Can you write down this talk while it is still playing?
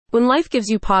When life gives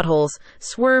you potholes,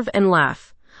 swerve and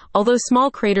laugh. Although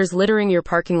small craters littering your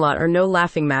parking lot are no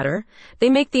laughing matter, they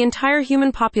make the entire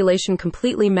human population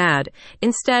completely mad.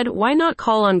 Instead, why not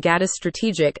call on Gaddis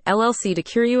Strategic, LLC to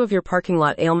cure you of your parking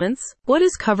lot ailments? What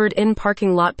is covered in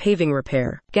parking lot paving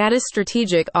repair? Gaddis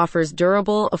Strategic offers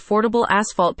durable, affordable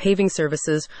asphalt paving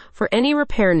services for any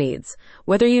repair needs.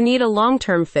 Whether you need a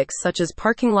long-term fix such as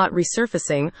parking lot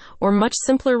resurfacing or much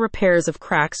simpler repairs of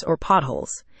cracks or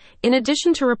potholes. In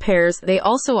addition to repairs, they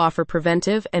also offer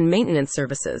preventive and maintenance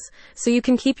services, so you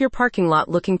can keep your parking lot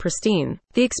looking pristine.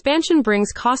 The expansion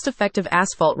brings cost-effective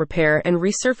asphalt repair and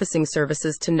resurfacing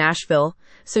services to Nashville,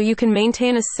 so you can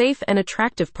maintain a safe and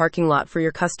attractive parking lot for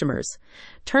your customers.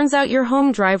 Turns out your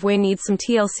home driveway needs some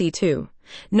TLC too.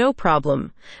 No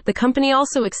problem. The company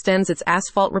also extends its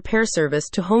asphalt repair service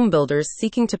to home builders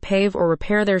seeking to pave or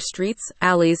repair their streets,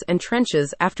 alleys, and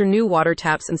trenches after new water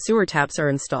taps and sewer taps are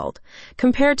installed.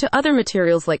 Compared to other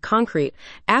materials like concrete,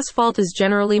 asphalt is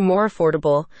generally more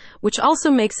affordable, which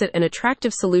also makes it an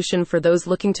attractive solution for those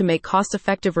looking to make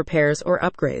cost-effective repairs or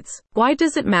upgrades. Why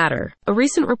does it matter? A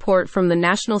recent report from the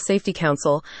National Safety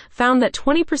Council found that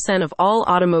 20% of all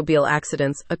automobile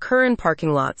accidents occur in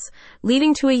parking lots,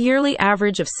 leading to a yearly average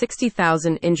of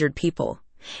 60,000 injured people.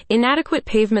 Inadequate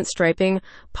pavement striping,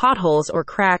 potholes or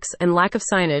cracks, and lack of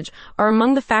signage are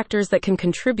among the factors that can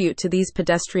contribute to these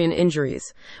pedestrian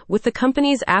injuries. With the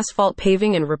company's asphalt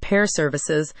paving and repair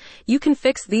services, you can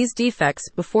fix these defects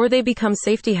before they become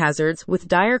safety hazards with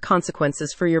dire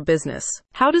consequences for your business.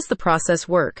 How does the process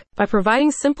work? By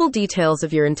providing simple details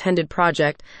of your intended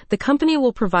project, the company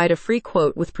will provide a free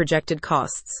quote with projected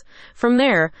costs. From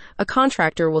there, a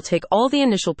contractor will take all the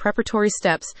initial preparatory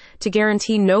steps to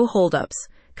guarantee no holdups,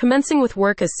 commencing with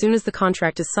work as soon as the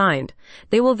contract is signed.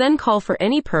 They will then call for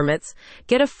any permits,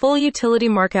 get a full utility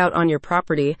markout on your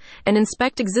property, and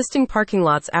inspect existing parking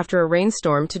lots after a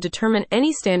rainstorm to determine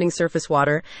any standing surface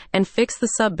water and fix the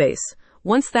subbase.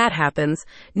 Once that happens,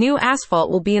 new asphalt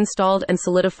will be installed and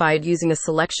solidified using a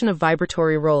selection of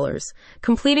vibratory rollers.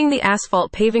 Completing the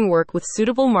asphalt paving work with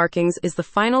suitable markings is the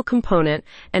final component,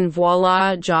 and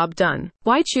voila, job done.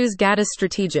 Why choose Gaddis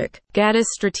Strategic? Gaddis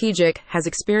Strategic has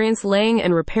experience laying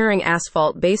and repairing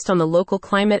asphalt based on the local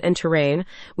climate and terrain,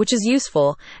 which is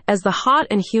useful, as the hot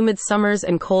and humid summers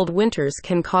and cold winters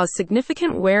can cause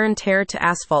significant wear and tear to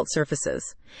asphalt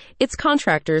surfaces. Its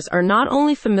contractors are not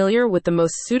only familiar with the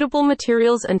most suitable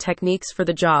materials and techniques for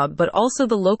the job, but also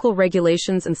the local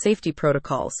regulations and safety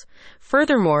protocols.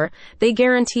 Furthermore, they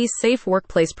guarantee safe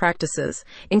workplace practices,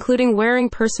 including wearing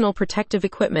personal protective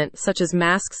equipment such as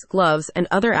masks, gloves, and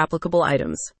other applicable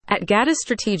items. At Gaddis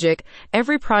Strategic,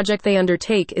 every project they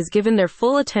undertake is given their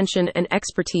full attention and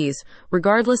expertise,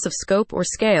 regardless of scope or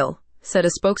scale, said a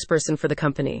spokesperson for the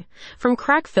company. From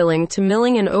crack filling to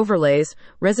milling and overlays,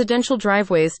 residential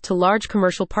driveways to large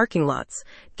commercial parking lots,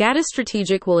 Gaddis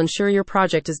Strategic will ensure your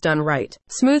project is done right.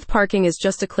 Smooth parking is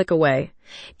just a click away.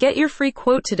 Get your free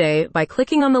quote today by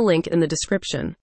clicking on the link in the description.